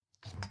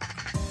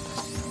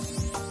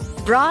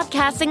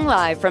Broadcasting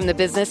live from the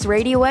Business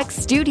RadioX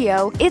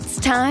studio, it's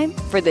time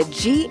for the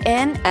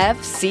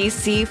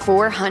GNFCC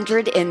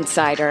 400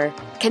 Insider.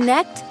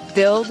 Connect,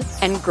 build,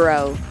 and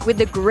grow with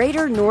the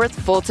Greater North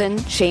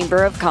Fulton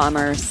Chamber of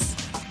Commerce.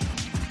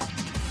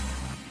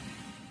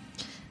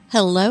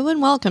 Hello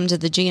and welcome to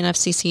the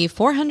GNFCC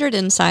 400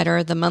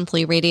 Insider, the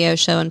monthly radio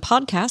show and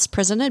podcast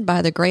presented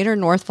by the Greater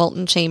North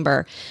Fulton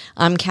Chamber.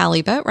 I'm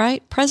Kali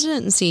Boatright,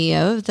 President and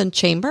CEO of the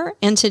Chamber,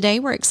 and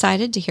today we're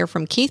excited to hear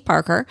from Keith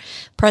Parker,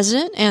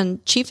 President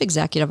and Chief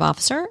Executive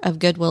Officer of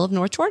Goodwill of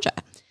North Georgia.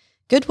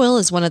 Goodwill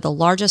is one of the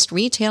largest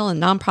retail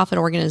and nonprofit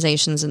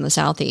organizations in the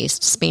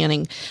Southeast,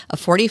 spanning a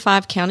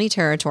 45-county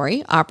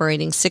territory,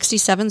 operating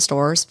 67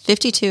 stores,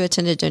 52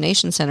 attended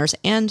donation centers,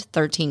 and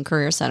 13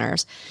 career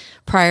centers.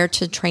 Prior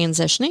to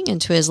transitioning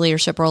into his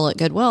leadership role at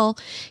Goodwill,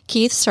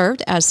 Keith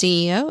served as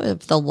CEO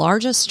of the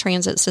largest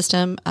transit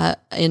system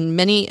in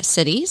many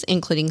cities,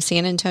 including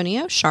San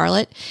Antonio,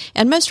 Charlotte,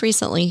 and most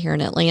recently here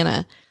in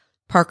Atlanta.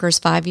 Parker's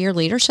 5-year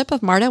leadership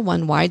of MARTA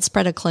won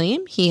widespread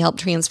acclaim. He helped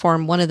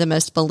transform one of the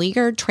most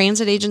beleaguered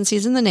transit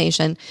agencies in the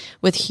nation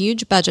with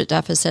huge budget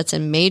deficits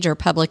and major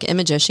public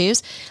image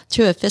issues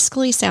to a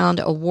fiscally sound,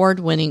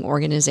 award-winning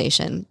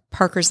organization.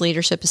 Parker's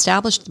leadership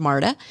established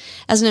MARTA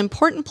as an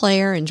important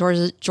player in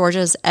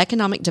Georgia's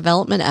economic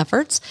development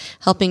efforts,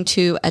 helping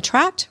to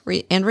attract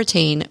and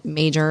retain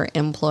major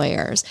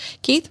employers.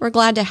 Keith, we're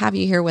glad to have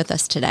you here with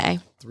us today.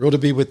 Thrilled to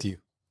be with you.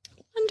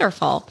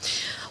 Wonderful.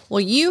 Well,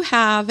 you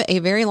have a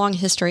very long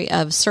history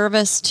of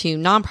service to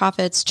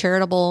nonprofits,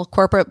 charitable,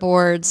 corporate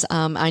boards.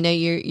 I know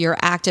you're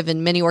active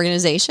in many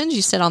organizations.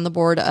 You sit on the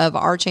board of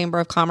our Chamber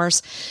of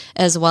Commerce,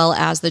 as well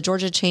as the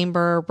Georgia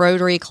Chamber,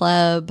 Rotary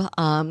Club,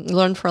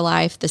 Learn for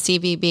Life, the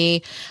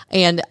CVB,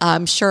 and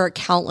I'm sure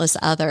countless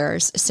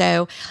others.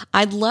 So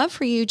I'd love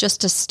for you just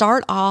to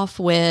start off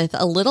with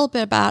a little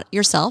bit about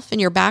yourself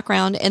and your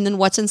background, and then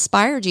what's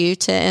inspired you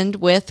to end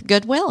with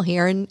Goodwill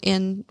here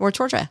in North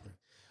Georgia.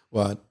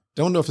 Well,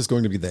 don't know if it's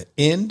going to be the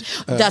end.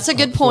 That's a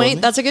good point.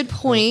 That's a good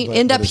point.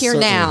 End up here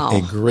now. A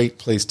great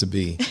place to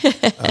be.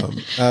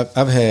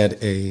 I've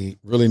had a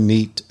really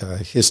neat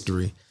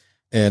history,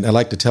 and I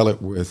like to tell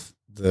it with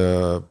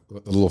the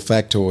little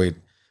factoid.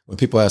 When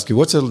people ask you,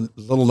 what's a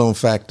little known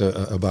fact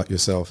about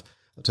yourself?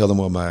 I tell them,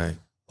 well, my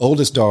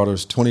oldest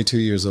daughter's 22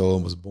 years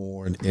old, was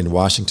born in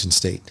Washington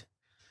State.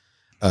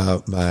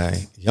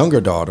 My younger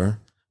daughter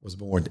was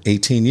born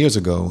 18 years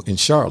ago in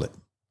Charlotte.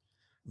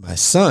 My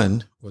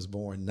son was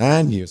born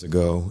 9 years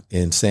ago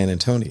in San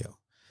Antonio.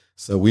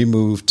 So we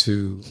moved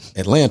to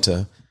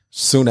Atlanta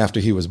soon after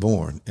he was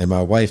born. And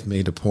my wife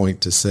made a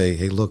point to say,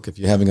 hey, look, if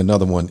you're having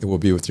another one, it will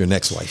be with your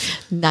next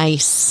wife.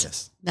 Nice.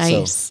 Yes.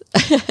 Nice.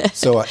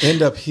 So I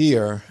end up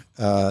here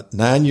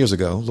 9 years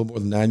ago, a little more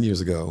than 9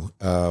 years ago,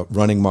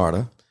 running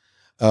MARTA.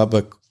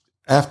 But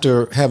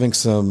after having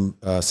some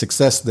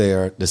success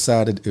there,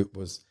 decided it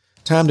was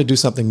time to do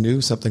something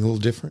new, something a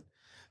little different.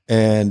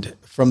 And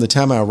from the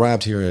time I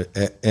arrived here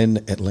in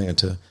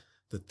Atlanta,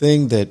 the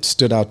thing that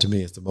stood out to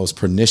me as the most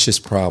pernicious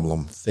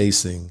problem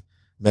facing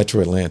Metro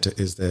Atlanta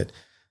is that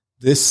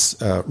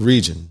this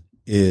region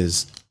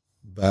is,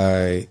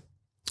 by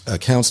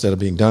accounts that are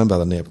being done by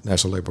the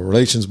National Labor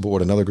Relations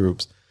Board and other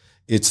groups,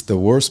 it's the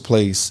worst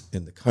place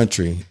in the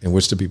country in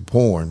which to be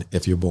born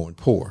if you're born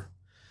poor,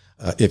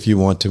 if you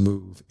want to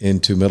move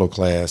into middle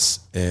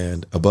class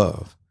and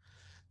above.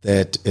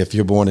 That if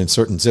you're born in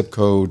certain zip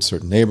codes,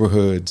 certain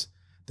neighborhoods,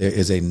 there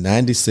is a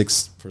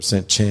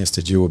 96% chance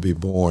that you will be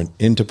born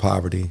into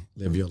poverty,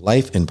 live your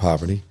life in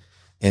poverty,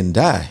 and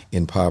die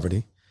in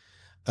poverty,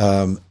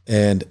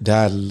 and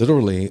die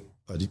literally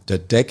a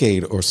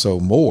decade or so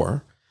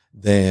more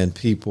than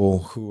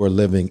people who are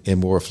living in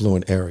more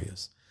affluent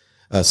areas.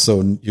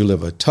 So you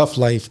live a tough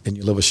life and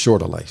you live a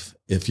shorter life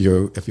if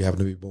you happen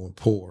to be born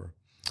poor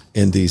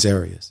in these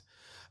areas.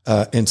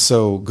 And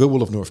so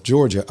Goodwill of North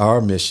Georgia,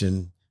 our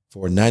mission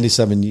for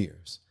 97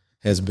 years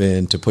has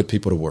been to put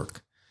people to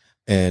work.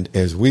 And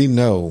as we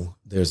know,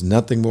 there's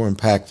nothing more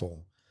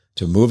impactful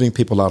to moving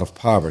people out of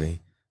poverty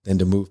than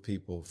to move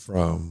people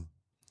from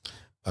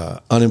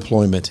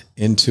unemployment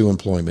into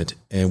employment.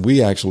 And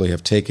we actually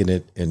have taken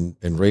it and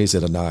raised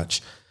it a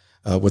notch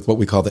with what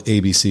we call the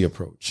ABC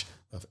approach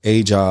of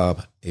a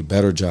job, a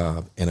better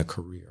job, and a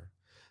career.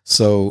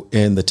 So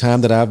in the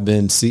time that I've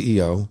been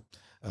CEO,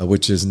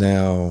 which is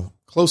now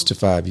close to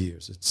 5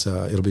 years,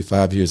 it'll be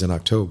 5 years in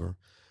October,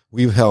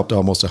 we've helped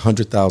almost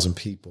 100,000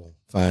 people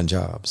find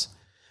jobs.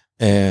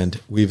 And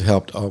we've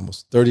helped over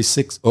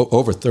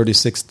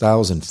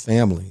 36,000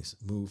 families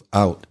move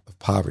out of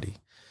poverty.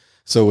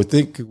 So we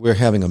think we're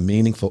having a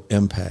meaningful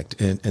impact.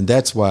 And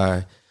that's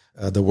why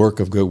the work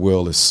of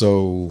Goodwill is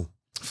so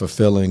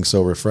fulfilling,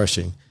 so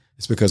refreshing.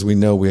 It's because we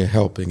know we're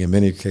helping, in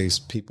many cases,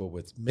 people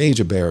with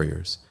major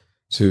barriers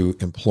to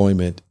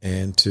employment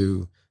and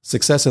to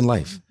success in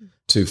life,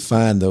 to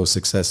find those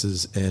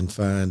successes and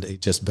find a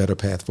just better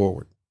path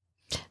forward.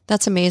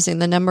 That's amazing.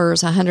 The number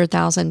is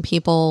 100,000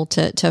 people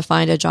to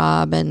find a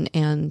job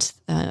and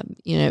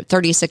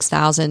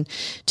 36,000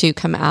 to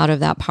come out of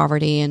that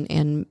poverty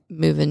and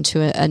move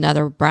into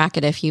another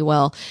bracket, if you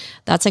will.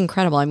 That's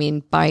incredible. I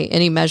mean, by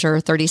any measure,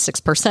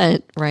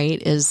 36%,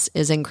 right, is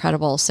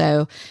incredible.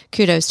 So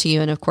kudos to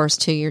you and, of course,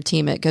 to your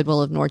team at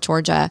Goodwill of North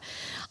Georgia.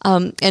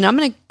 And I'm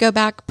going to go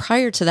back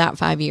prior to that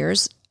 5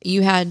 years.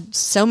 You had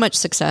so much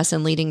success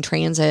in leading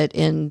transit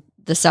in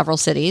the several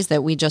cities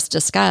that we just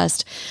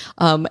discussed.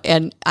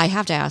 And I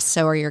have to ask,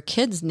 so are your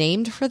kids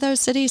named for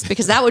those cities?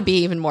 Because that would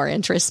be even more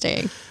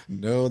interesting.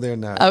 No, they're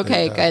not.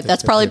 Okay, good.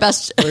 That's probably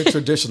best. Very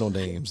traditional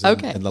names.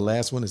 Okay. And the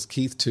last one is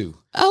Keith too.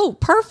 Oh,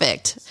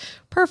 perfect.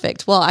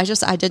 Well, I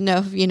didn't know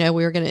if,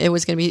 it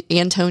was going to be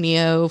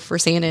Antonio for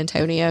San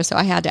Antonio. So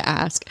I had to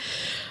ask.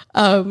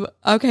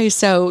 Okay,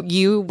 so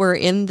you were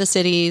in the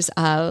cities,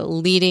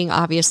 leading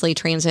obviously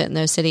transit in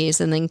those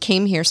cities, and then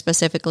came here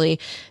specifically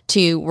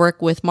to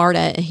work with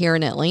MARTA here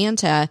in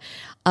Atlanta.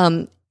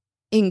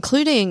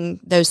 Including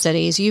those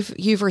cities,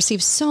 you've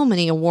received so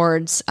many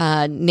awards,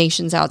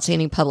 Nation's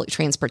Outstanding Public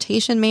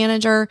Transportation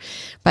Manager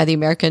by the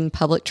American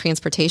Public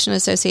Transportation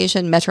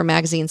Association, Metro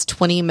Magazine's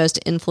 20 Most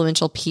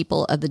Influential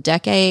People of the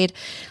Decade.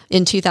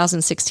 In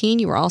 2016,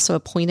 you were also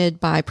appointed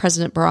by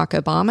President Barack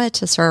Obama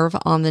to serve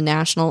on the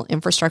National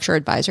Infrastructure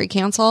Advisory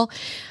Council.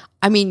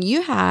 I mean,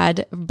 you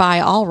had,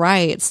 by all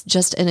rights,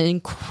 just an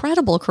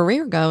incredible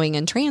career going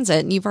in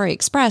transit, and you've already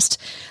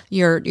expressed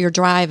your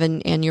drive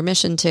and your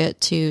mission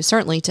to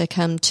certainly to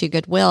come to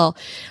Goodwill.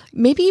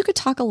 Maybe you could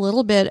talk a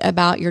little bit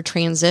about your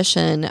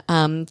transition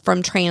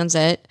from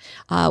transit,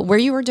 where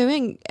you were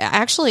doing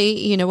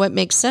actually, what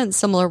makes sense,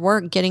 similar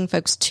work, getting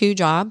folks to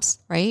jobs,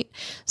 right?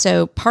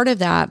 So part of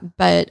that,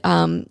 but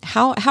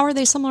how are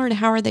they similar and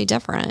how are they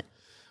different?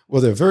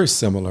 Well, they're very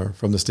similar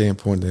from the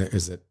standpoint that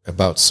is it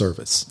about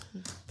service,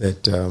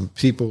 that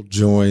people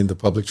join the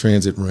public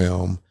transit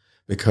realm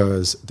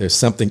because there's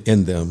something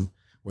in them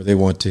where they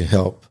want to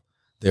help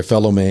their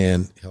fellow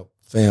man, help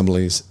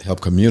families,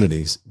 help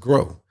communities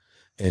grow.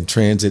 And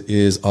transit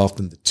is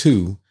often the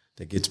tool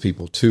that gets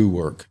people to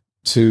work,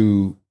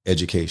 to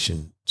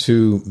education,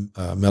 to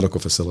medical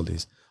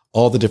facilities,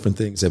 all the different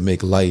things that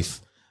make life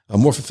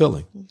more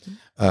fulfilling.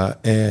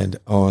 Mm-hmm. And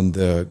on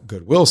the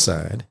Goodwill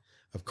side,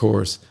 of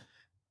course,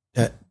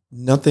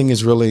 nothing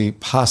is really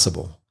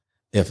possible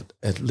if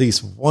at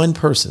least one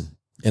person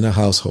in a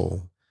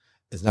household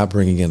is not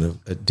bringing in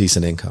a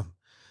decent income.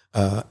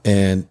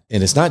 And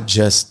it's not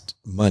just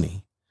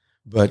money,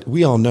 but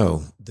we all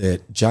know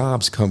that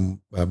jobs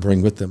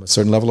bring with them a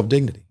certain level of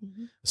dignity,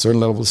 mm-hmm. a certain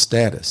level of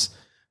status.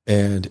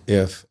 And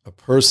if a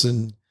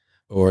person,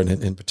 or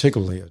in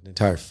particularly an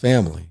entire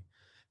family,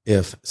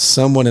 if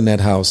someone in that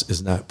house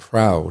is not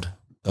proud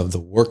of the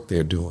work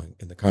they're doing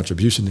and the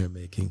contribution they're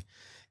making,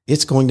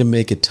 it's going to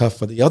make it tough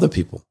for the other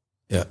people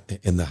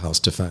in the house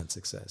to find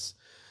success.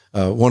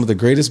 One of the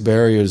greatest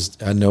barriers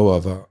I know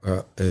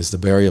of is the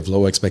barrier of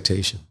low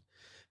expectation.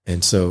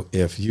 And so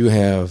if you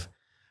have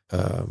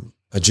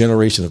a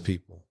generation of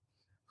people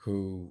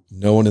who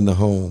no one in the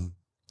home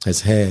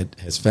has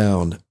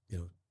found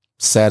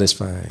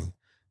satisfying,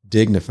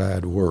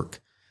 dignified work,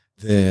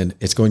 then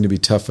it's going to be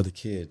tough for the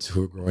kids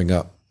who are growing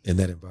up in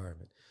that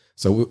environment.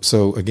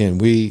 So again,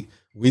 we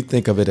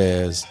think of it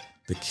as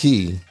the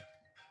key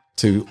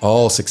to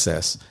all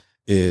success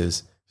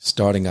is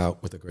starting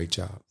out with a great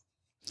job.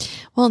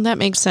 Well, and that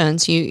makes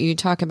sense. You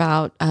talk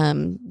about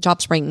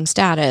jobs bringing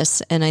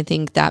status, and I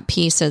think that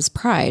piece is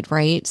pride,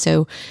 right?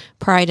 So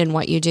pride in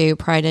what you do,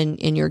 pride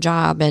in your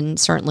job, and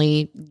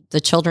certainly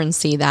the children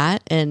see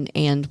that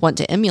and want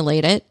to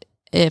emulate it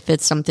if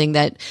it's something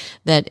that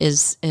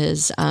is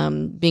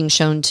being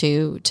shown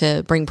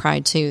to bring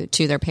pride to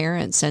their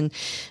parents. And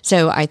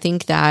so I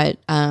think that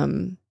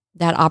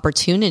that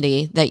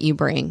opportunity that you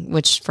bring,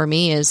 which for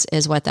me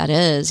is what that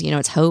is,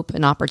 it's hope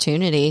and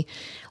opportunity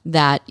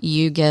that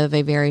you give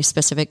a very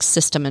specific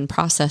system and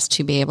process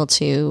to be able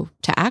to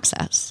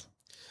access.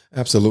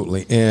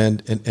 Absolutely.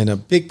 And a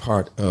big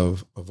part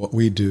of what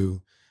we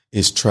do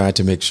is try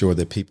to make sure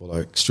that people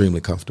are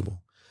extremely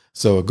comfortable.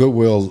 So at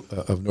Goodwill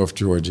of North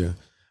Georgia,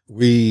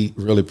 we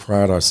really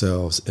pride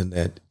ourselves in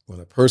that when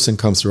a person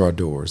comes through our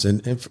doors,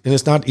 and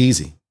it's not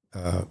easy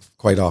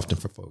quite often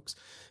for folks.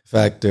 In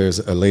fact, there's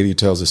a lady who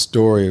tells a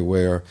story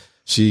where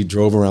she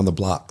drove around the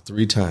block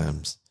 3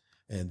 times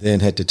and then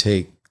had to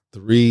take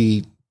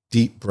 3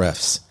 deep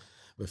breaths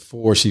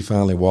before she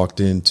finally walked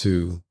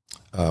into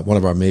one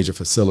of our major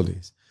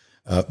facilities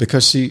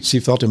because she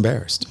felt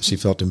embarrassed. She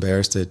felt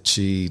embarrassed that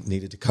she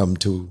needed to come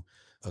to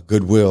a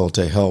Goodwill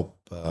to help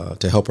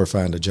her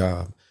find a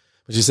job.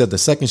 But she said the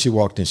second she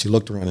walked in, she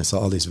looked around and saw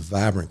all these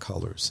vibrant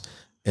colors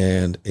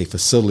and a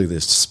facility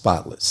that's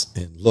spotless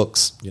and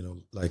looks,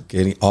 like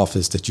any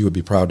office that you would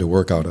be proud to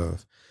work out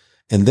of.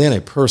 And then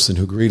a person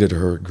who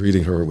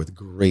greeting her with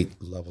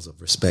great levels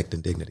of respect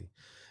and dignity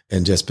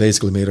and just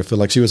basically made her feel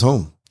like she was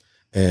home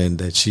and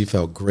that she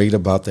felt great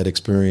about that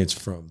experience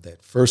from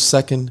that first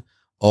second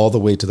all the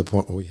way to the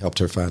point where we helped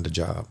her find a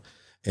job.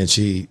 And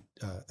she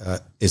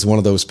is one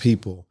of those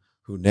people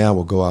who now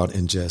will go out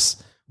and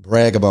just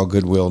brag about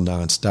Goodwill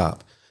nonstop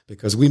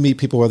because we meet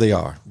people where they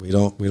are. We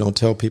don't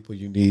tell people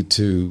you need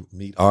to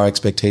meet our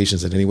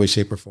expectations in any way,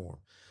 shape, or form.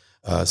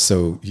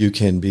 So you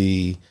can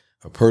be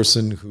a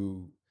person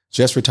who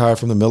just retired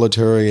from the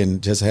military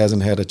and just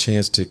hasn't had a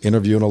chance to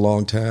interview in a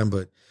long time,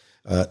 but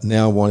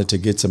now wanted to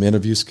get some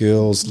interview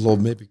skills,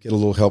 maybe get a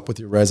little help with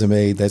your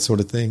resume, that sort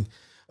of thing.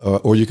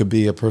 Or you could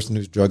be a person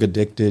who's drug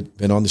addicted,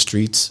 been on the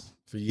streets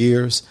for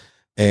years,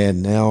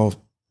 and now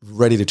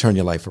ready to turn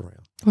your life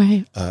around.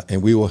 Right.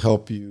 And we will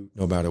help you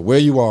no matter where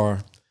you are.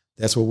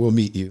 That's where we'll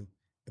meet you.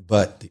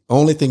 But the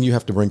only thing you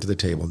have to bring to the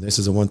table, and this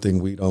is the one thing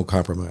we don't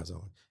compromise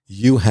on,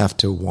 you have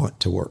to want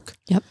to work.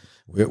 Yep.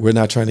 We're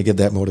not trying to get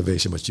that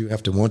motivation, but you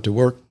have to want to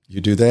work. You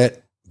do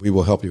that, we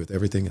will help you with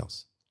everything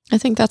else. I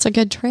think that's a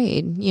good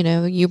trade. You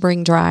know, you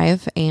bring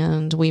drive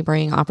and we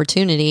bring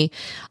opportunity.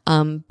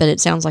 But it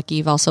sounds like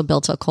you've also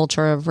built a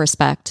culture of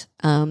respect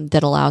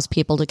that allows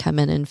people to come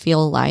in and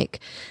feel like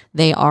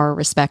they are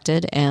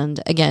respected. And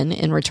again,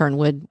 in return,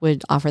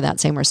 would offer that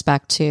same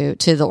respect to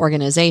the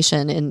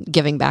organization and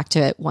giving back to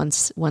it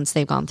once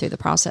they've gone through the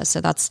process.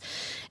 So that's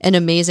an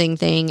amazing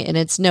thing. And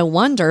it's no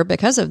wonder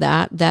because of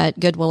that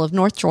Goodwill of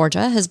North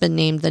Georgia has been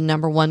named the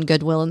 #1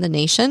 Goodwill in the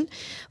nation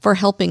for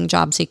helping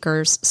job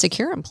seekers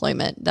secure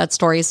employment. That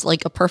story is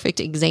like a perfect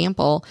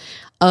example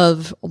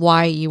of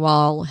why you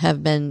all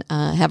have been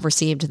have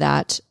received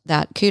that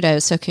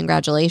kudos. So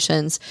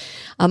congratulations.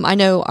 I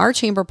know our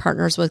chamber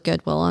partners with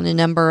Goodwill on a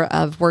number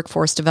of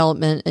workforce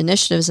development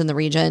initiatives in the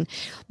region,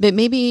 but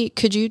maybe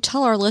could you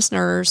tell our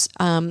listeners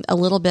a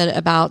little bit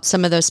about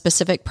some of those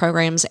specific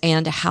programs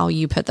and how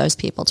you put those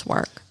people to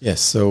work?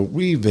 Yes. So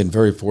we've been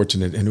very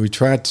fortunate, and we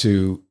try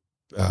to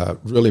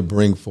really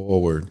bring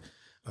forward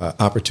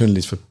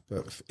opportunities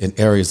in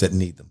areas that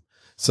need them.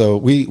 So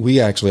we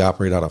actually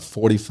operate out of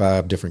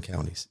 45 different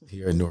counties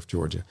here in North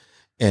Georgia,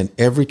 and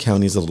every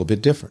county is a little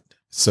bit different.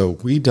 So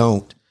we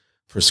don't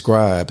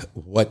prescribe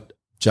what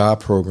job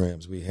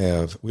programs we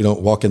have. We don't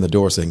walk in the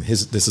door saying,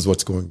 this is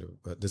what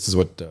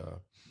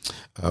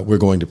we're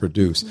going to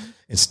produce. Mm-hmm.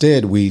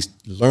 Instead, we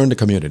learn the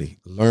community,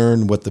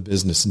 learn what the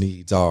business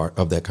needs are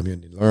of that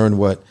community, learn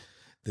what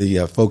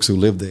the folks who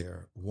live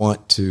there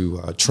want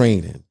to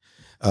train in.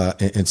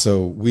 And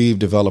so we've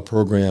developed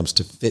programs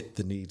to fit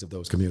the needs of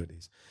those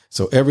communities.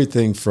 So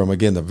everything from,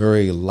 again, the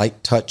very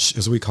light touch,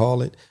 as we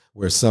call it,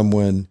 where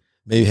someone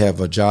may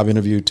have a job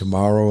interview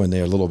tomorrow and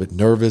they're a little bit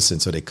nervous.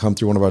 And so they come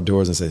through one of our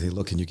doors and say, hey,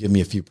 look, can you give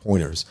me a few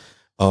pointers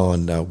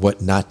on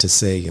what not to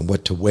say and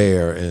what to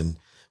wear and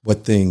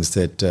what things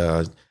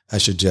that I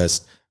should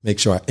just make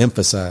sure I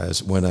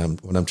emphasize when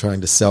I'm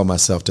trying to sell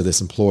myself to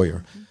this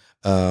employer,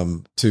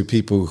 to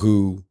people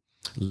who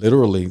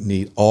literally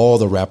need all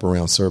the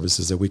wraparound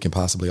services that we can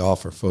possibly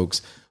offer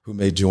folks who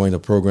may join a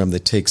program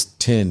that takes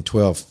 10,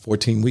 12,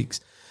 14 weeks.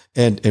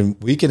 And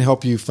we can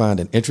help you find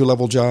an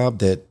entry-level job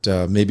that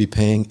may be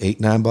paying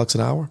 $8-9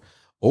 an hour.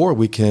 Or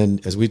we can,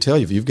 as we tell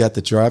you, if you've got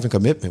the drive and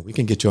commitment, we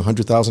can get you a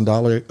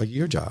 $100,000 a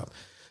year job.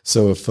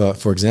 So if,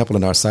 for example,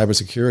 in our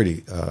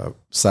cybersecurity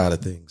side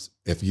of things,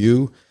 if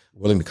you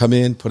are willing to come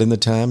in, put in the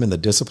time and the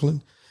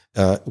discipline,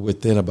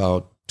 within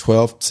about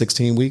 12,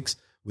 16 weeks,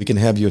 we can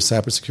have you a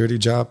cybersecurity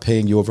job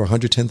paying you over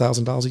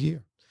 $110,000 a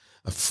year,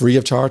 free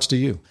of charge to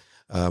you.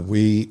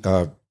 We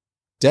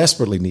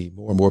desperately need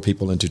more and more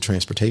people into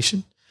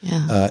transportation.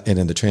 Yeah. And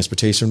in the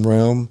transportation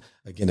realm,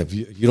 again, if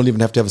you don't even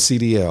have to have a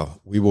CDL,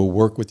 we will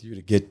work with you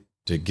to get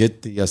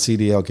the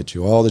CDL, get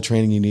you all the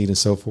training you need and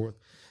so forth.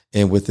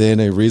 And within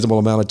a reasonable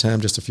amount of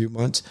time, just a few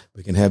months,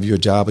 we can have you a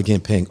job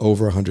again paying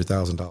over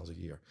 $100,000 a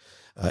year.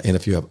 And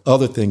if you have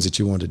other things that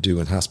you want to do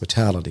in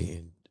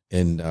hospitality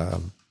and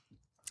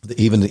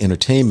even the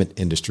entertainment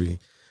industry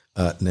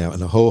now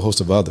and a whole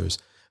host of others,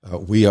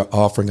 we are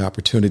offering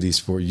opportunities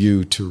for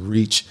you to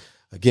reach,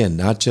 again,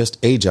 not just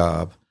a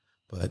job,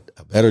 but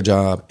a better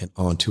job and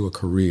onto a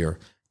career.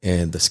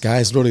 And the sky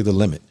is really the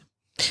limit.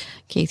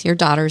 Keith, your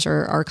daughters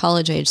are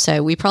college age,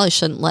 so we probably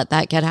shouldn't let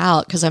that get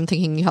out because I'm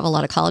thinking you have a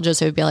lot of colleges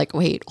who would be like,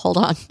 wait, hold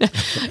on.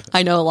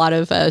 I know a lot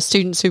of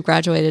students who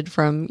graduated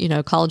from,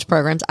 college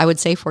programs, I would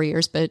say 4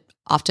 years, but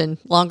often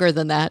longer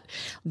than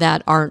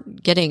that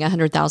aren't getting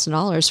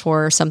 $100,000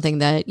 for something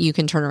that you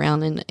can turn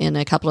around in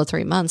a couple of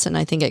 3 months. And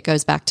I think it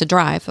goes back to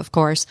drive, of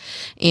course,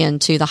 and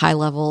to the high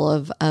level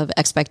of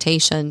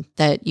expectation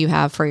that you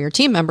have for your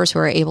team members who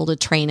are able to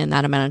train in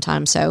that amount of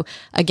time. So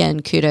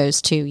again,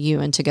 kudos to you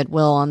and to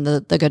Goodwill on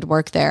the good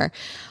work there.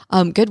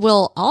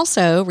 Goodwill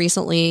also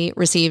recently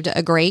received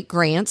a great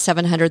grant,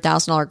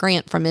 $700,000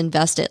 grant from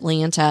Invest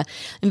Atlanta.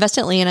 Invest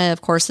Atlanta,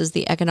 of course, is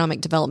the economic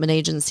development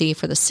agency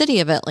for the city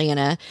of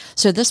Atlanta.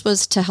 So this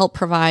was to help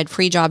provide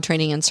free job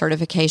training and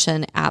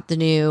certification at the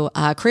new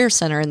career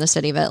center in the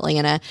city of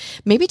Atlanta.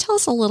 Maybe tell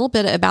us a little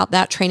bit about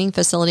that training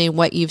facility and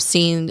what you've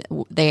seen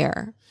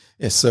there.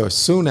 Yes. So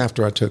soon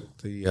after I took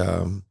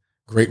the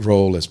great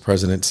role as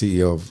president,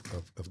 CEO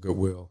of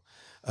Goodwill,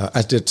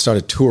 I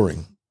started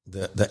touring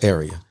the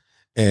area.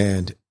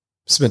 And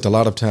spent a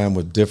lot of time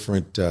with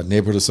different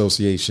neighborhood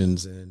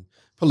associations and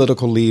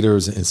political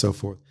leaders and so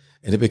forth.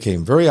 And it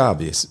became very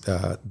obvious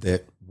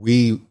that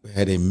we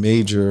had a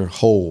major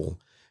hole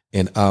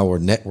in our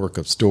network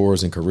of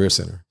stores and career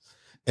center.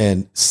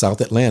 And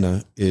South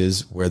Atlanta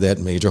is where that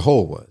major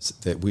hole was,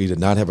 that we did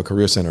not have a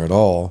career center at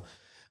all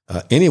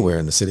anywhere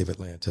in the city of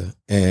Atlanta,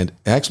 and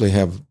actually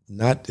have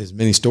not as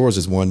many stores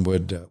as one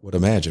would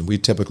imagine. We're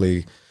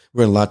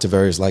in lots of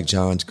areas like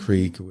Johns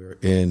Creek. We're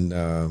in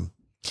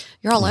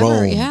you're all Rome,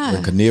 over, yeah. we're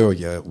in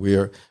Cornelia.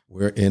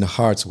 We're in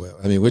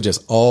Hartswell. I mean, we're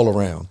just all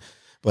around,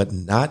 but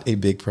not a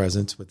big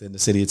presence within the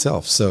city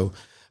itself. So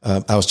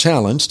I was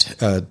challenged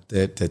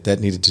that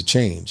needed to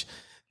change.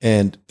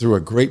 And through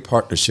a great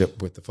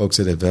partnership with the folks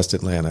at Invest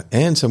Atlanta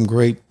and some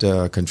great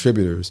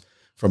contributors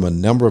from a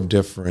number of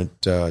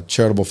different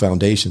charitable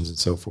foundations and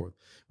so forth,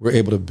 we're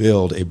able to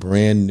build a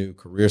brand new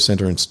career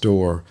center and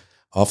store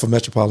off of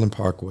Metropolitan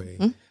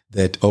Parkway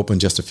that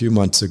opened just a few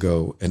months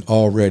ago. And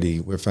already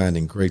we're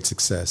finding great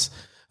success.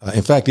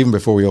 In fact, even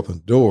before we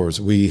opened doors,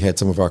 we had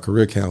some of our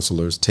career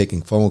counselors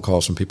taking phone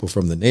calls from people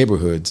from the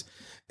neighborhoods,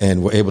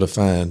 and were able to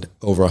find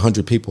over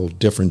 100 people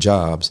different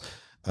jobs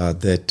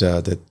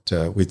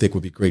that we think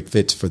would be great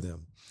fits for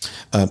them.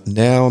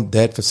 Now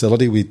that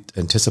facility we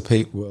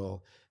anticipate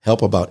will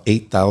help about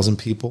 8,000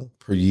 people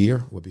per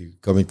year. We'll be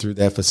going through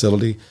that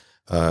facility,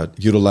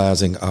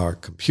 utilizing our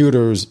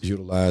computers,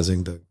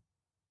 utilizing the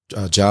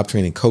job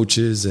training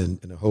coaches and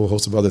a whole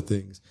host of other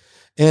things,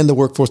 and the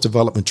workforce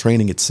development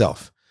training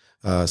itself.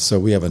 So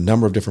we have a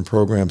number of different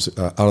programs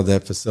out of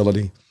that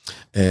facility,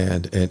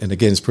 and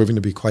again, it's proving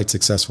to be quite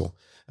successful.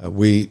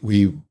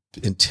 We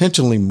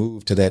intentionally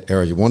moved to that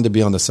area. Wanted to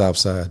be on the south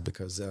side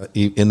because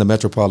in the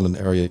metropolitan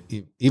area,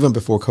 even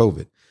before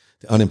COVID,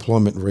 the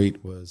unemployment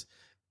rate was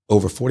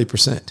over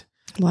 40%.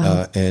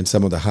 Wow. And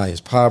some of the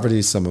highest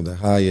poverty, some of the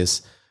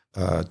highest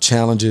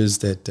challenges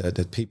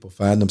that people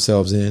find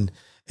themselves in.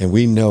 And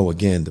we know,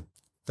 again, the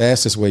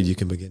fastest way you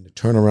can begin to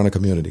turn around a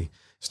community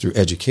is through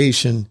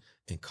education,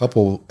 and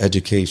couple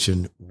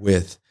education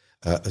with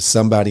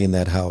somebody in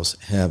that house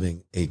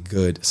having a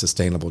good,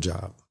 sustainable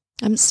job.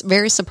 It's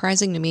very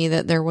surprising to me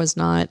that there was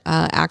not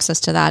access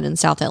to that in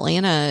South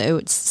Atlanta.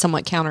 It's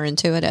somewhat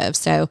counterintuitive.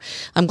 So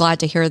I'm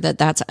glad to hear that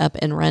that's up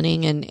and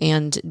running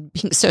and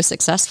being so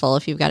successful.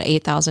 If you've got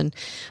 8,000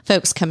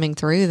 folks coming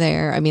through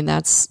there, I mean,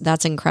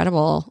 that's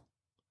incredible.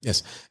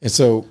 Yes. And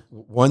so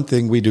one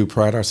thing we do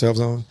pride ourselves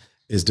on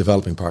is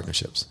developing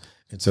partnerships.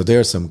 And so there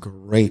are some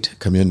great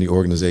community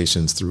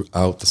organizations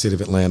throughout the city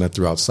of Atlanta,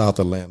 throughout South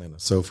Atlanta, and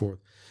so forth.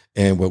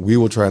 And what we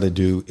will try to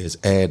do is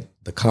add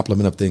the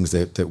complement of things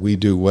that we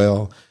do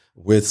well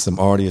with some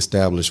already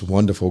established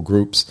wonderful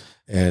groups.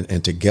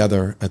 And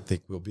together, I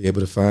think we'll be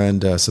able to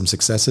find some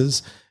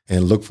successes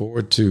and look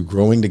forward to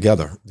growing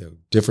together,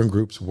 different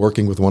groups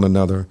working with one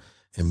another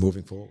and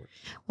moving forward.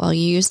 Well,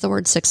 you use the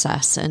word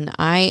success, and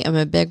I am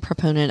a big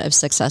proponent of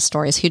success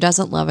stories. Who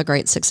doesn't love a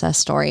great success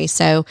story?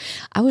 So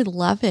I would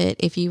love it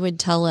if you would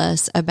tell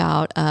us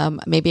about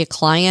maybe a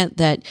client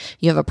that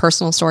you have a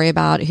personal story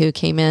about who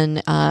came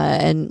in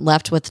and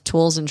left with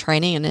tools and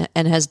training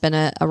and has been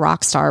a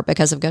rock star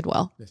because of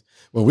Goodwill. Yes.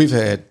 Well, we've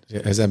had,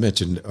 as I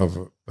mentioned,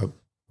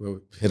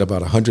 we've hit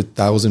about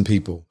 100,000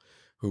 people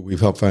who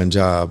we've helped find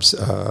jobs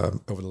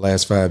over the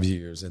last 5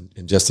 years and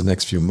in just the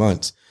next few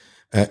months.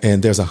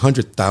 And there's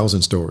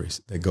 100,000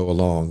 stories that go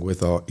along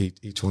with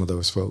each one of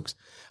those folks.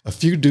 A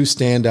few do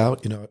stand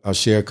out. I'll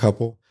share a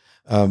couple.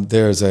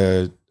 There's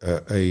a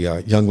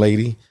young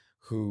lady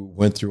who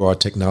went through our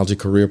technology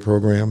career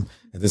program,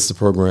 and this is a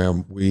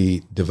program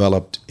we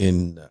developed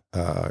in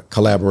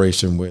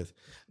collaboration with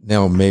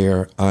now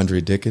Mayor Andre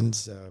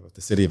Dickens of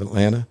the city of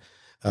Atlanta.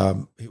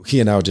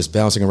 He and I were just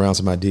bouncing around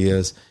some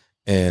ideas,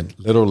 and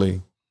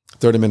literally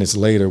 30 minutes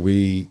later,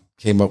 we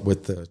came up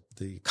with the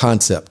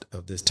concept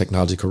of this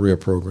technology career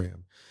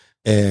program.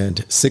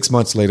 And 6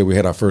 months later, we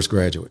had our first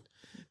graduate.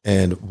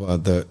 And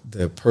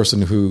the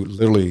person who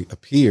literally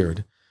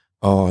appeared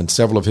on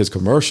several of his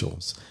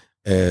commercials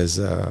as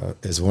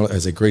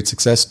a great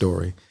success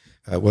story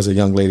was a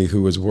young lady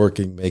who was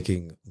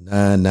making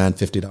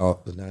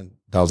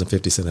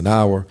 $9.50 an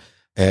hour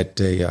at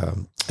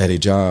a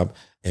job,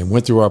 and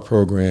went through our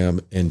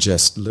program, and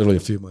just literally a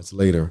few months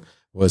later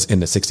was in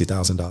the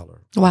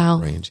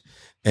 $60,000 range.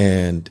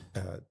 And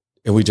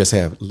we just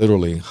have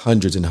literally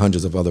hundreds and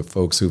hundreds of other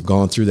folks who've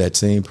gone through that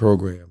same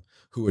program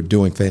who are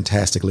doing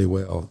fantastically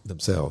well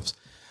themselves.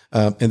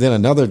 And then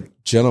another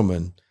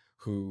gentleman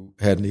who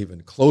had an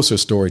even closer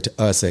story to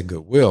us at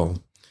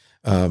Goodwill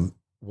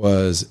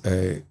was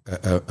a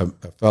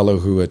fellow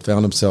who had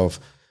found himself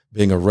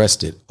being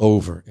arrested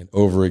over and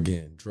over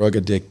again, drug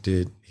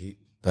addicted,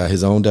 by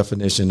his own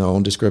definition,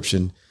 own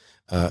description,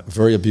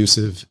 very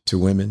abusive to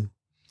women.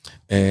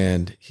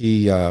 And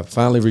he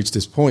finally reached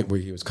this point where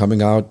he was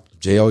coming out of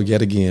jail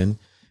yet again,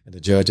 and the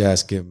judge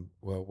asked him,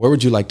 well, where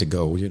would you like to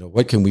go?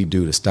 What can we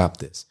do to stop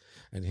this?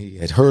 And he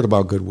had heard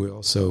about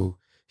Goodwill, so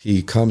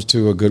he comes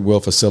to a Goodwill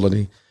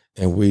facility,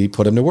 and we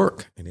put him to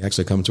work. And he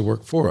actually comes to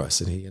work for us,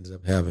 and he ended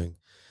up having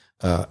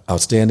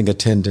outstanding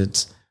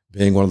attendance,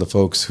 being one of the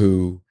folks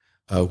who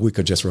we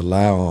could just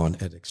rely on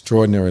at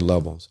extraordinary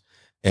levels.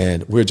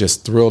 And we're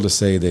just thrilled to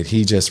say that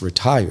he just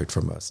retired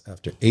from us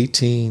after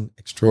 18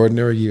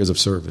 extraordinary years of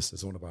service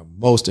as one of our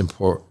most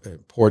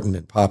important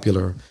and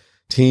popular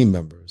team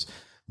members,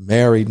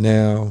 married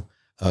now,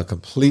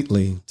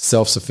 completely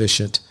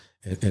self-sufficient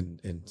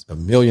in a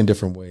million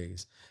different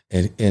ways,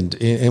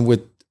 and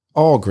with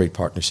all great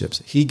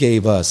partnerships. He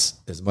gave us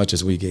as much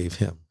as we gave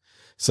him.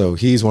 So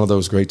he's one of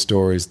those great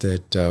stories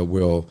that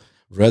will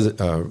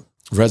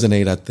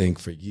resonate, I think,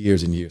 for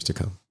years and years to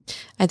come.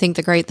 I think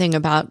the great thing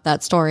about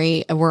that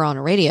story, we're on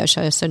a radio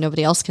show, so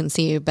nobody else can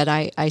see you, but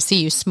I see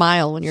you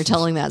smile when you're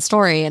telling that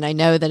story, and I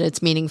know that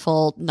it's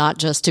meaningful not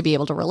just to be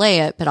able to relay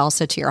it, but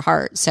also to your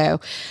heart.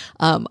 So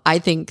I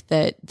think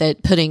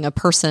that putting a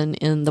person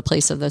in the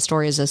place of the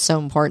stories is so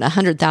important.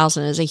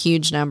 100,000 is a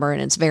huge number,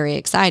 and it's very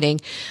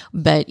exciting,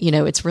 but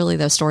it's really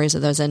those stories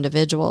of those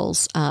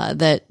individuals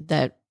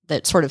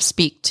that sort of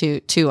speak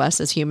to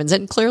us as humans,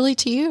 and clearly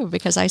to you,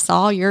 because I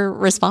saw your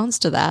response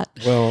to that.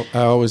 Well, I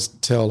always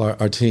tell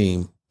our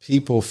team,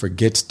 people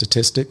forget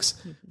statistics,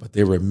 but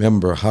they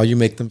remember how you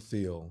make them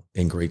feel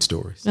in great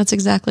stories. That's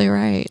exactly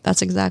right.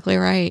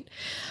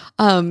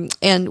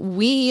 And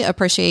we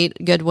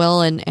appreciate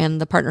Goodwill and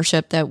the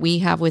partnership that we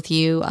have with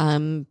you.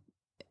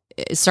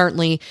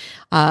 Certainly,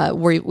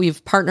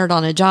 we've partnered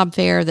on a job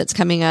fair that's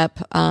coming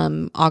up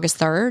August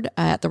 3rd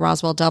at the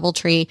Roswell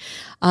Doubletree.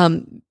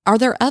 Are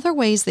there other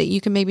ways that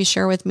you can maybe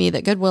share with me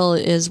that Goodwill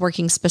is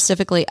working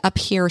specifically up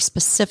here,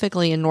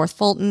 specifically in North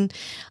Fulton,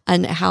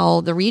 and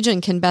how the region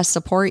can best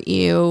support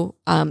you?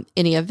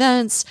 Any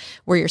events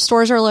where your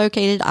stores are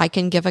located? I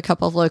can give a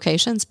couple of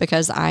locations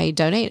because I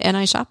donate and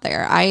I shop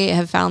there. I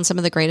have found some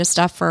of the greatest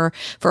stuff for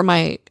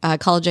my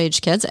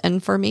college-age kids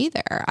and for me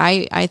there.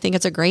 I think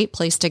it's a great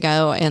place to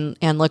go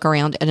and look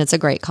around, and it's a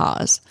great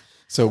cause.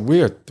 So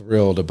we are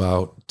thrilled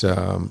about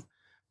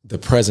the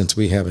presence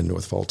we have in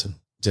North Fulton.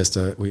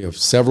 We have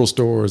several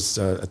stores.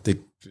 I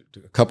think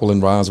a couple in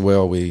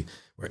Roswell. We're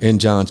in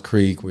Johns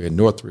Creek. We're in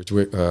Northridge.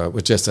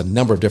 We're just a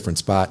number of different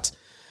spots,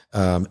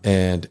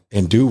 and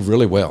do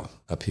really well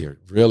up here.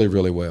 Really,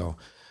 really well.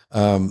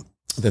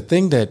 The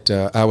thing that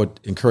I would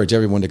encourage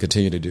everyone to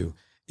continue to do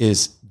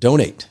is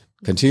donate.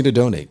 Continue to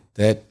donate.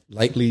 That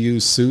lightly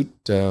used suit.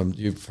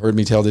 You've heard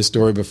me tell this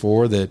story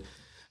before. That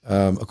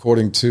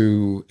according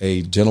to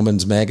a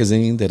gentleman's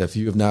magazine, that if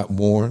you have not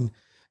worn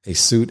a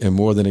suit in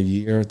more than a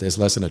year, there's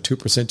less than a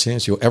 2%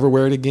 chance you'll ever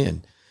wear it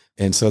again.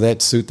 And so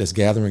that suit that's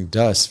gathering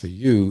dust for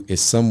you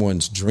is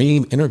someone's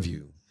dream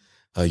interview,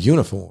 a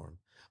uniform,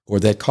 or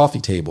that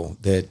coffee table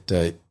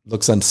that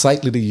looks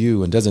unsightly to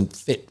you and doesn't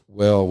fit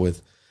well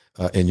with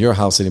in your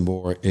house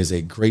anymore, is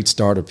a great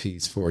starter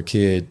piece for a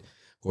kid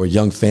or a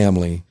young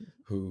family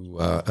who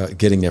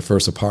getting their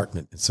first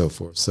apartment and so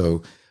forth.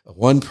 So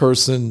one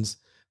person's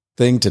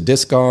thing to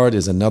discard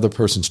is another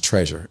person's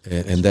treasure,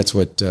 and that's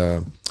what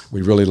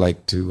we really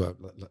like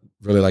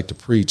to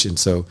preach. And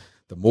so,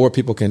 the more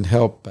people can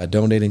help by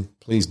donating,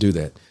 please do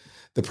that.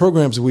 The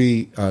programs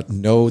we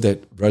know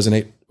that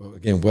resonate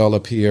again well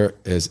up here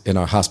is in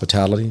our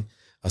hospitality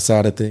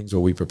side of things,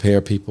 where we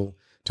prepare people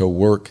to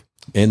work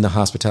in the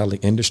hospitality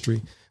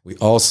industry. We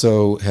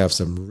also have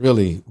some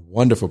really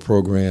wonderful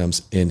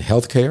programs in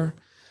healthcare,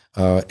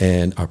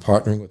 and are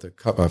partnering with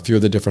a few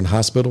of the different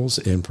hospitals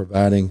in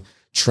providing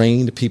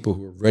trained people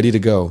who are ready to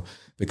go,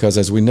 because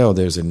as we know,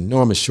 there's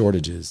enormous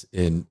shortages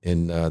in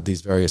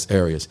these various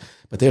areas,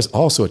 but there's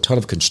also a ton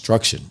of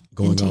construction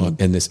going on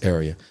in this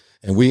area.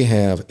 And we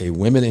have a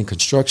women in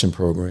construction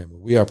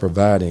program. We are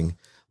providing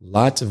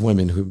lots of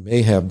women who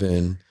may have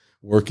been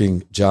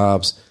working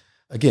jobs.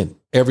 Again,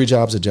 every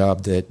job's a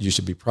job that you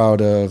should be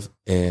proud of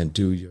and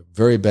do your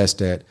very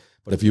best at.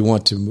 But if you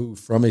want to move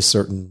from a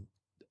certain,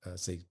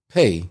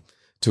 pay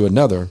to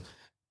another,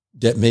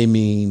 that may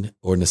mean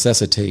or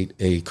necessitate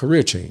a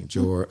career change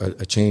or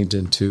a change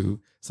into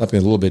something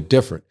a little bit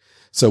different.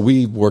 So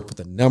we worked with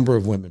a number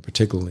of women,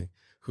 particularly,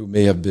 who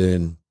may have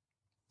been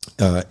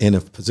in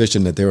a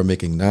position that they were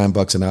making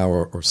 $9 an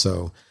hour or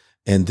so,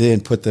 and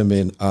then put them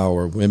in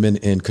our Women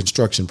in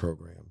Construction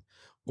program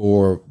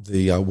or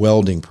the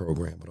welding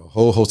program, and a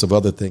whole host of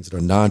other things that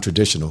are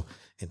non-traditional.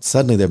 And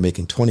suddenly they're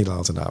making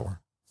 $20 an hour,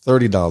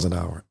 $30 an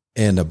hour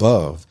and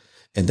above.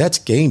 And that's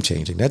game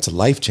changing. That's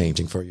life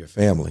changing for your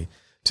family,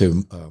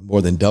 to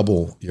more than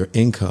double your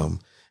income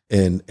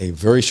in a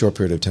very short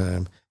period of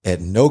time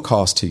at no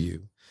cost to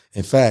you.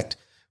 In fact,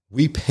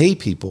 we pay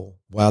people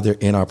while they're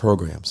in our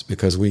programs,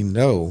 because we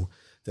know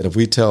that if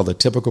we tell the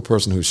typical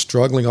person who's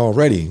struggling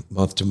already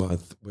month to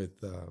month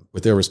with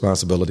their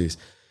responsibilities,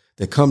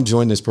 that come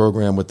join this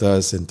program with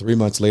us, and 3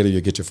 months later you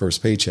get your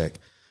first paycheck,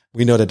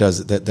 we know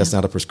that's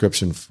not a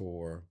prescription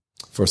for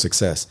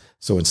success.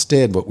 So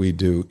instead, what we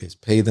do is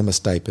pay them a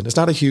stipend. It's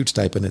not a huge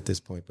stipend at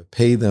this point, but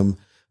pay them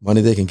money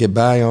they can get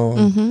by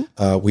on.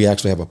 We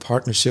actually have a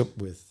partnership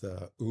with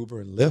Uber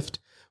and Lyft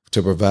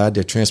to provide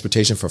their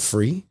transportation for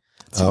free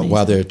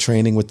while they're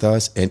training with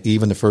us, and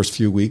even the first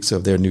few weeks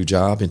of their new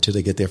job until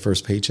they get their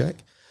first paycheck.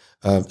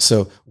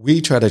 So we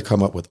try to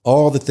come up with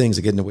all the things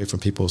that get in the way from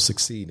people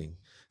succeeding,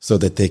 so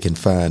that they can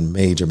find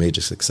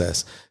major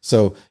success.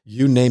 So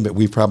you name it,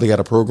 we've probably got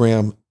a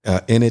program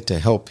in it to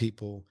help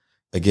people,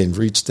 again,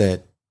 reach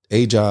that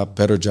a job,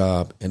 better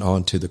job, and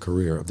on to the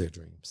career of their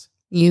dreams.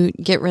 You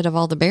get rid of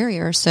all the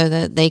barriers so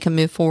that they can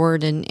move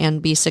forward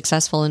and be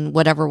successful in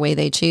whatever way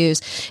they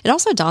choose. It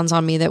also dawns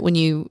on me that when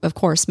you, of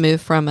course,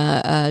 move from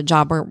a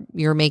job where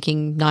you're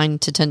making $9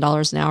 to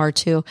 $10 an hour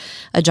to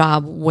a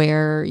job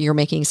where you're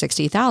making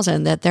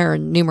 $60,000, that there are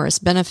numerous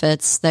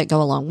benefits that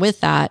go along with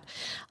that.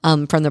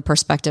 From the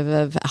perspective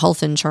of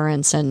health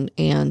insurance and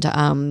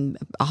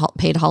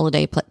paid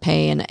holiday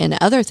pay and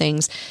other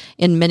things,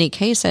 in many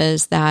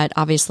cases that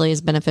obviously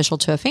is beneficial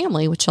to a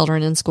family with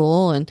children in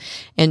school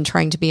and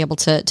trying to be able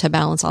to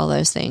balance all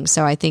those things.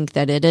 So I think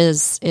that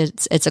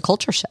it's a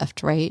culture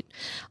shift, right?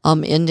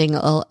 Ending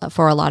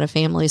for a lot of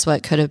families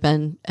what could have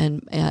been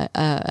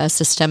a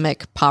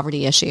systemic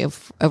poverty issue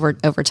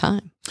over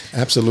time.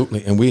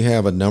 Absolutely, and we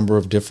have a number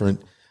of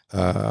different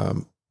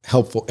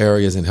helpful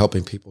areas in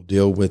helping people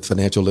deal with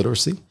financial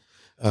literacy.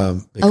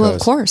 Of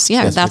course.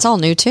 Yeah, that's all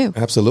new too.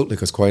 Absolutely,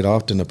 because quite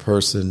often a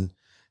person,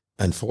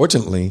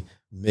 unfortunately,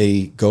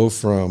 may go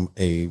from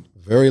a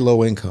very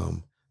low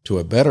income to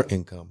a better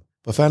income,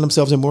 but find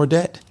themselves in more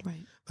debt.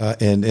 Right.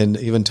 And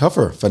even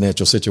tougher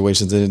financial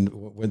situations than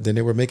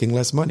they were making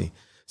less money.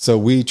 So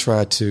we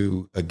try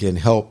to, again,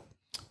 help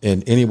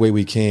in any way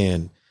we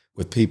can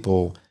with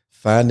people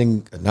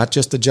finding not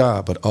just a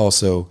job, but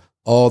also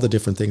all the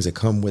different things that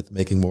come with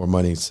making more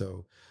money.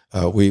 So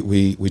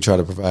we try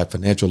to provide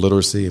financial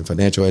literacy and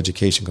financial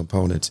education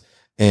components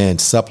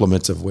and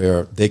supplements of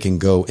where they can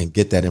go and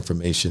get that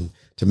information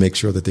to make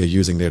sure that they're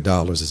using their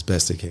dollars as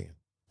best they can.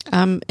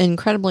 I'm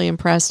incredibly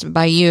impressed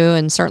by you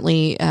and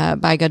certainly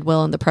by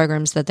Goodwill and the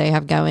programs that they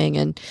have going.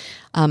 And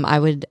I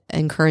would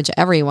encourage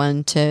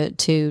everyone to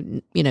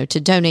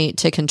donate,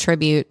 to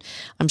contribute.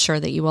 I'm sure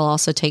that you will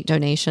also take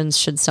donations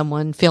should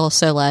someone feel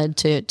so led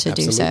to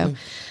do so.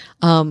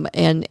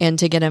 And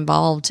to get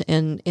involved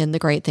in the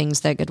great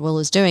things that Goodwill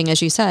is doing,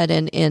 as you said,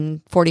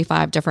 in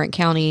 45 different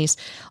counties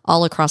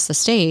all across the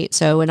state.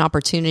 So an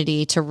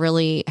opportunity to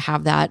really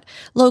have that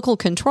local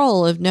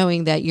control of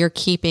knowing that you're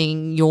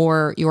keeping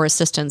your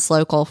assistance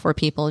local for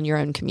people in your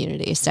own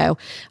community. So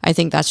I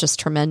think that's just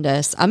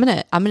tremendous. I'm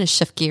gonna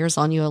shift gears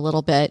on you a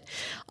little bit.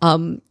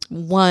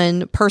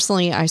 One,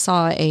 personally, I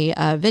saw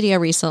a video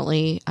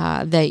recently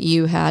that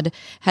you had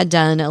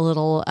done a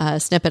little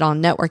snippet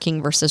on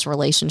networking versus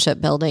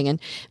relationship building. And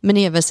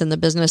many of us in the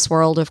business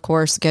world, of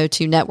course, go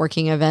to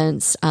networking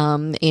events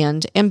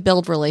and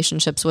build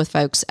relationships with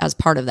folks as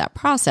part of that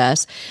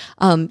process.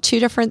 Two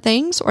different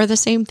things or the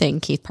same thing,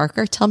 Keith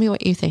Parker? Tell me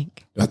what you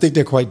think. I think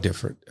they're quite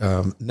different.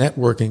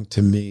 Networking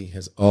to me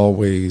has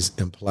always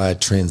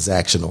implied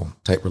transactional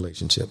type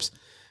relationships.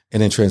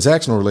 And in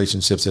transactional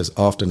relationships, there's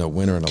often a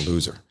winner and a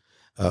loser.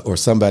 Or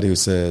somebody who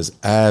says,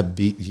 I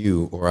beat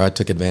you, or I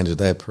took advantage of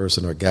that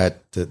person, or got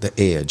the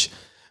edge,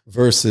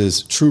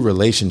 versus true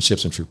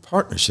relationships and true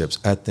partnerships.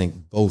 I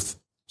think both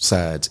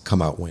sides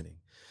come out winning.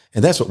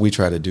 And that's what we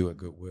try to do at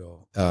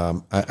Goodwill.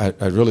 I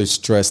really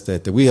stress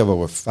that we have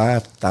over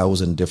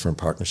 5,000 different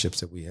partnerships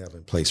that we have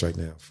in place right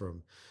now,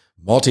 from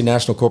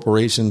multinational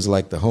corporations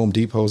like the Home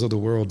Depots of the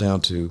world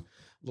down to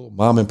little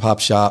mom and pop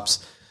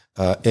shops.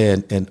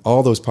 And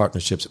all those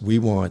partnerships,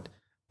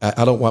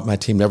 I don't want my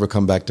team to ever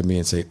come back to me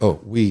and say, "Oh,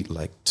 we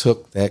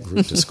took that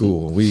group to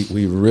school. we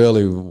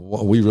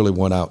really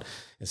won out."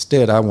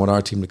 Instead, I want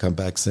our team to come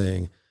back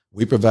saying,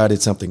 "We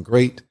provided something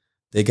great.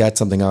 They got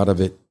something out of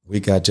it. We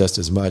got just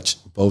as much."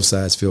 Both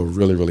sides feel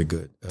really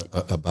good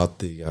about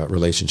the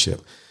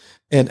relationship,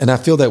 and I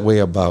feel that way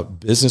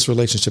about business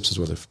relationships as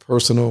well as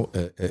personal,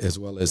 as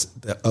well as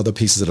the other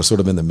pieces that are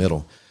sort of in the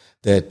middle.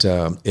 That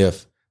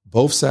if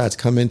both sides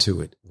come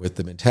into it with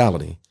the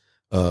mentality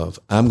of,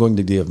 I'm going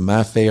to give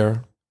my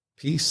fair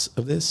piece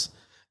of this,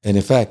 and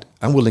in fact,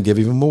 I'm willing to give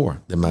even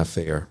more than my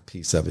fair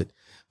piece of it,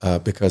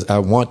 because I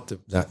want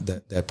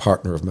that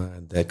partner of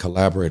mine, that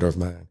collaborator of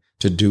mine,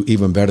 to do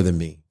even better than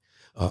me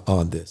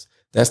on this.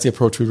 That's the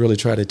approach we really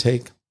try to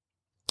take,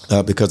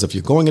 because if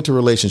you're going into a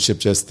relationship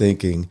just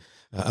thinking,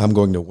 I'm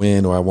going to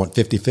win, or I want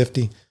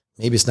 50-50,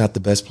 maybe it's not the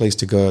best place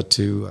to go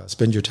to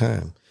spend your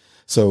time.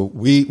 So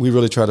we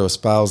really try to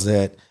espouse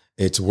that.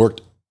 It's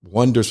worked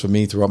wonders for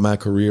me throughout my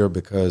career,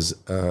 because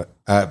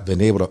I've been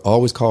able to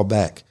always call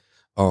back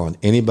on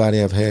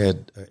anybody I've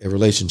had a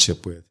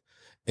relationship with,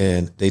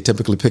 and they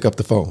typically pick up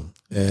the phone,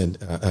 and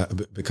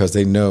because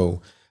they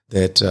know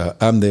that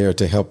I'm there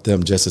to help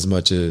them just as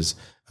much as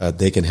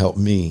they can help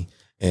me,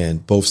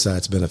 and both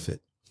sides benefit.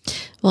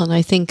 Well, and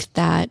I think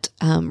that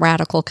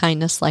radical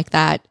kindness like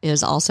that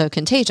is also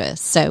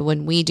contagious. So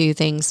when we do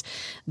things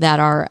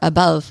that are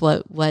above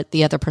what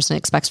the other person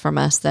expects from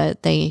us,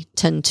 that they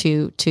tend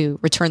to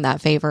return that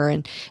favor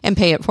and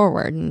pay it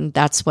forward. And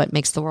that's what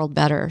makes the world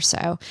better.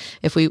 So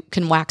if we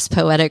can wax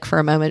poetic for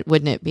a moment,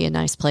 wouldn't it be a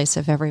nice place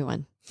if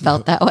everyone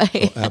felt that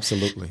way. Oh,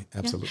 absolutely.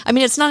 Yeah. I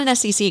mean, it's not an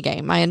SEC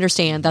game. I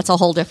understand that's a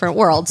whole different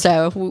world,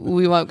 so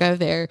we won't go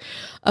there.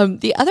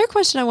 The other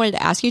question I wanted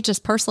to ask you,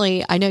 just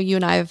personally, I know you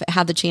and I have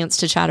had the chance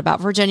to chat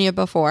about Virginia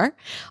before.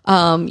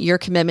 Your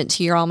commitment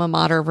to your alma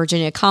mater,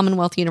 Virginia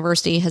Commonwealth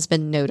University, has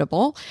been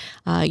notable.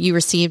 You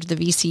received the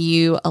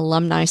VCU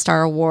Alumni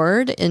Star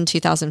Award in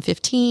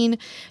 2015.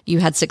 You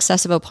had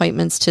successive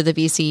appointments to the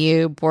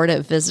VCU Board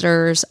of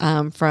Visitors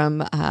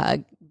from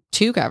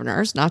 2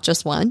 governors, not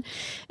just one.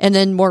 And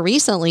then more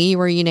recently, you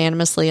were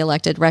unanimously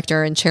elected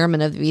rector and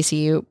chairman of the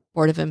VCU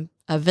Board of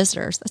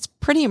Visitors. That's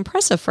pretty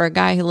impressive for a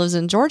guy who lives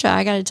in Georgia.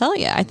 I got to tell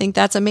you, I think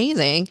that's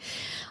amazing.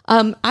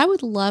 I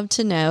would love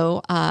to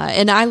know,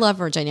 and I love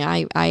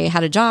Virginia. I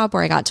had a job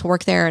where I got to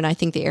work there, and I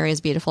think the area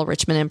is beautiful,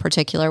 Richmond in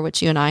particular,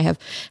 which you and I have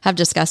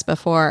discussed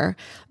before.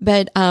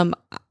 But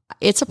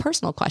it's a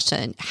personal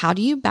question. How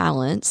do you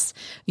balance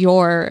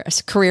your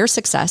career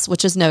success,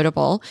 which is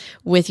notable,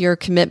 with your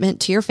commitment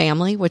to your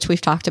family, which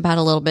we've talked about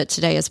a little bit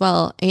today as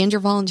well, and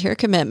your volunteer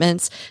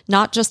commitments,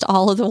 not just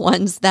all of the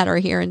ones that are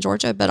here in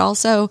Georgia, but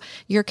also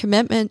your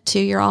commitment to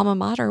your alma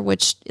mater,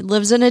 which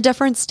lives in a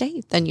different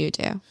state than you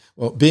do?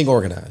 Well, being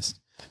organized,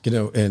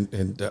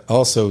 and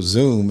also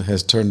Zoom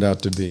has turned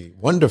out to be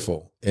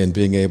wonderful in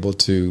being able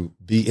to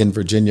be in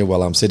Virginia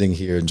while I'm sitting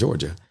here in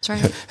Georgia. That's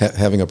right.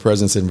 Having a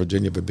presence in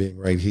Virginia, but being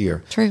right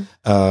here. True.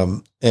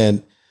 When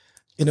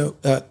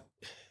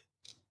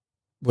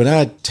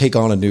I take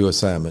on a new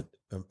assignment,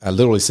 I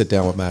literally sit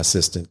down with my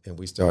assistant and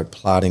we start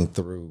plotting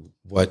through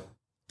what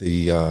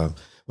this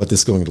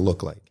is going to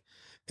look like,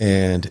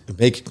 and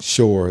making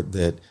sure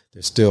that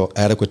there's still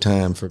adequate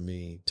time for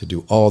me to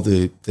do all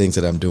the things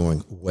that I'm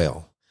doing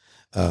well.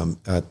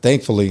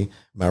 Thankfully,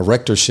 my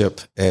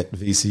rectorship at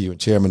VCU and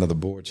chairman of the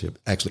boardship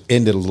actually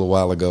ended a little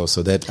while ago,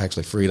 so that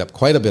actually freed up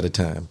quite a bit of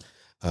time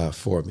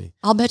for me.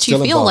 I'll bet you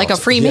feel like a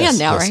free man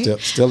now, right?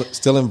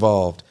 Still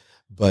involved,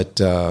 but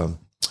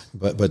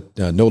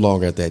no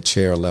longer at that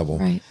chair level.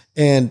 Right.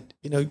 And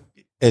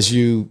as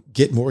you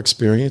get more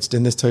experienced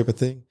in this type of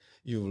thing,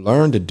 you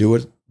learn to do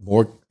it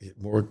more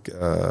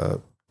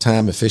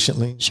time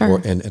efficiently, sure,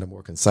 in a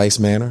more concise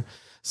manner.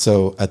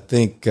 So I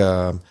think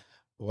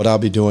what I'll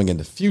be doing in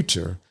the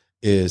future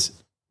is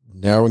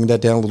narrowing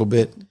that down a little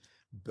bit.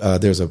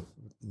 There's a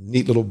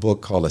neat little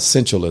book called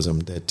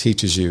Essentialism that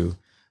teaches you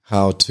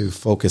how to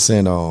focus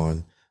in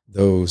on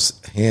those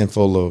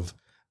handful of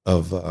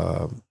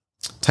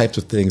types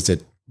of things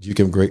that you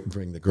can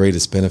bring the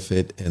greatest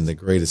benefit and the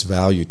greatest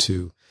value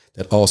to,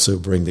 that also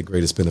bring the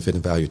greatest benefit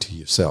and value to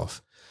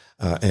yourself.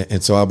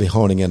 And so I'll be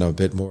honing in on a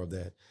bit more of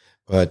that.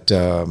 But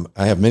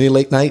I have many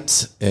late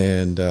nights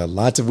and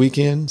lots of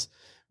weekends,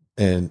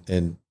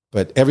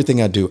 but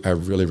everything I do, I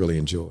really, really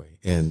enjoy.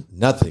 And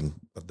nothing,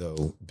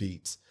 though,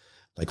 beats.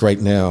 Like right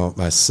now,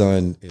 my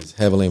son is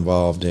heavily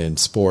involved in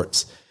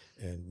sports.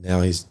 And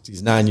now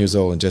he's 9 years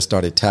old and just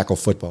started tackle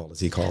football, as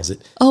he calls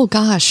it. Oh,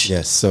 gosh.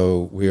 Yes.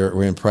 So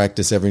we're in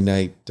practice every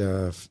night,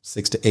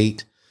 6 to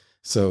 8.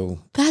 So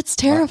that's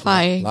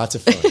terrifying. Lots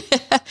of fun.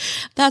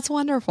 That's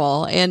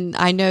wonderful. And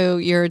I know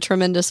you're a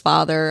tremendous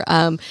father.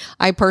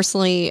 I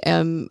personally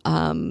am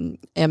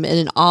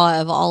in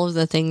awe of all of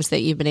the things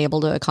that you've been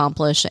able to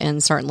accomplish,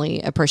 and certainly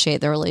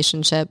appreciate the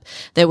relationship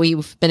that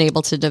we've been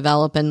able to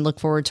develop, and look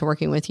forward to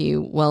working with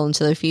you well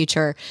into the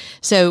future.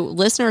 So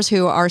listeners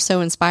who are so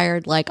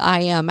inspired like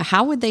I am,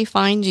 how would they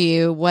find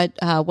you? What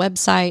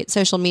website,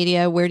 social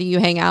media, where do you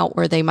hang out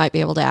where they might be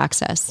able to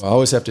access? Well, I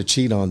always have to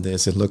cheat on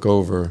this and look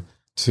over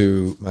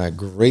to my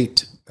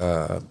great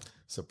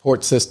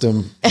support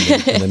system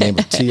in the name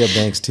of Tia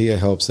Banks. Tia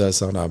helps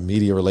us on our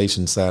media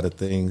relations side of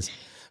things.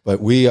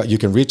 But you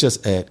can reach us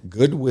at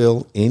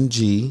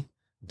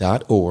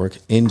goodwillng.org.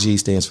 NG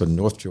stands for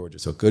North Georgia,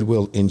 so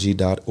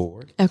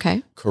goodwillng.org.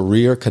 Okay.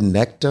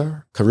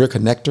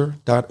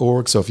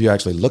 careerconnector.org. So if you're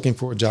actually looking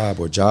for a job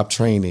or job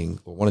training,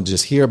 or want to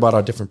just hear about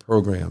our different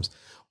programs,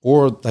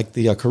 or like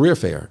the career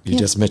fair you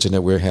just mentioned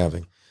that we're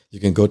having, you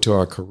can go to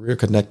our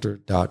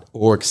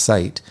careerconnector.org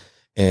site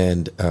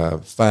and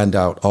find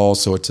out all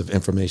sorts of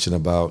information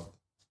about,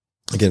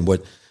 again,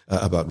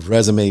 about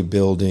resume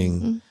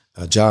building,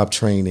 job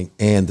training,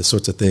 and the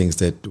sorts of things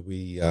that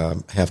we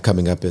have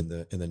coming up in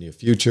the near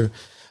future.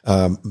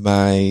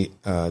 My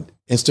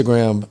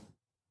Instagram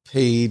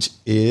page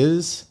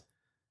is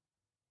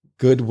at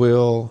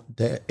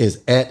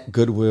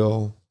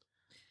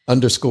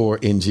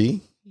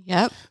Goodwill_NG.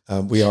 Yep.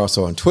 We are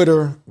also on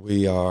Twitter.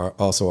 We are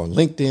also on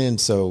LinkedIn.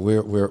 So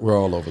we're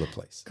all over the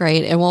place.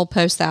 Great. And we'll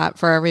post that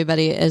for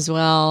everybody as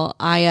well.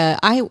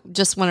 I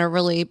just want to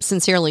really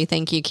sincerely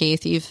thank you,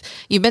 Keith.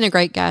 You've been a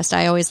great guest.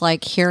 I always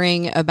like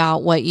hearing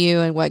about what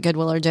you and what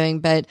Goodwill are doing,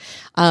 but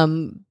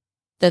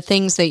the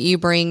things that you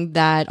bring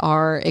that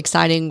are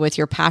exciting with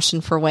your passion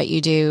for what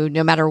you do,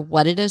 no matter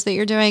what it is that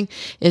you're doing,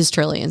 is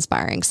truly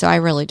inspiring. So I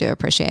really do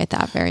appreciate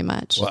that very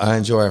much. Well, I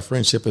enjoy our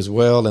friendship as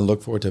well, and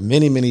look forward to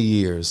many, many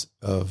years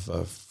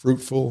of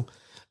fruitful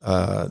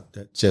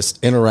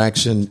just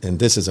interaction. And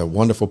this is a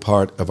wonderful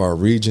part of our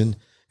region,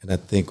 and I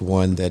think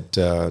one that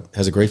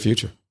has a great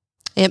future.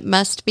 It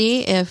must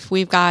be if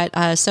we've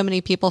got so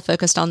many people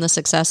focused on the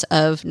success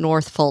of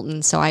North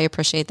Fulton. So I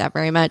appreciate that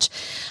very much.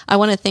 I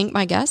want to thank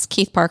my guest,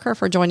 Keith Parker,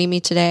 for joining me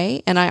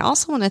today. And I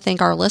also want to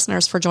thank our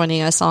listeners for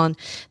joining us on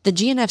the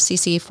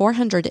GNFCC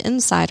 400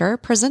 Insider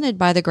presented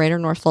by the Greater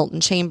North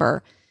Fulton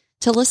Chamber.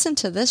 To listen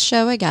to this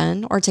show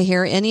again or to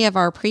hear any of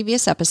our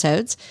previous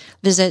episodes,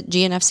 visit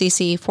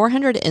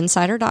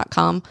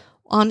GNFCC400insider.com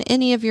on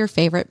any of your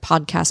favorite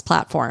podcast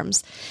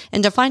platforms.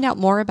 And to find out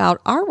more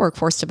about our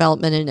workforce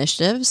development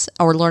initiatives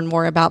or learn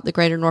more about the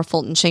Greater North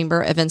Fulton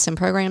Chamber events and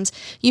programs,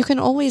 you can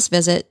always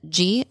visit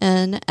GNFCC.com.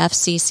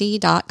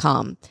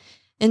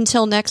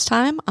 Until next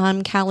time,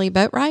 I'm Kali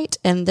Boatright,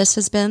 and this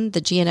has been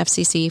the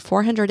GNFCC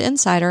 400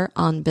 Insider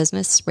on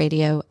Business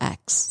Radio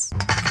X.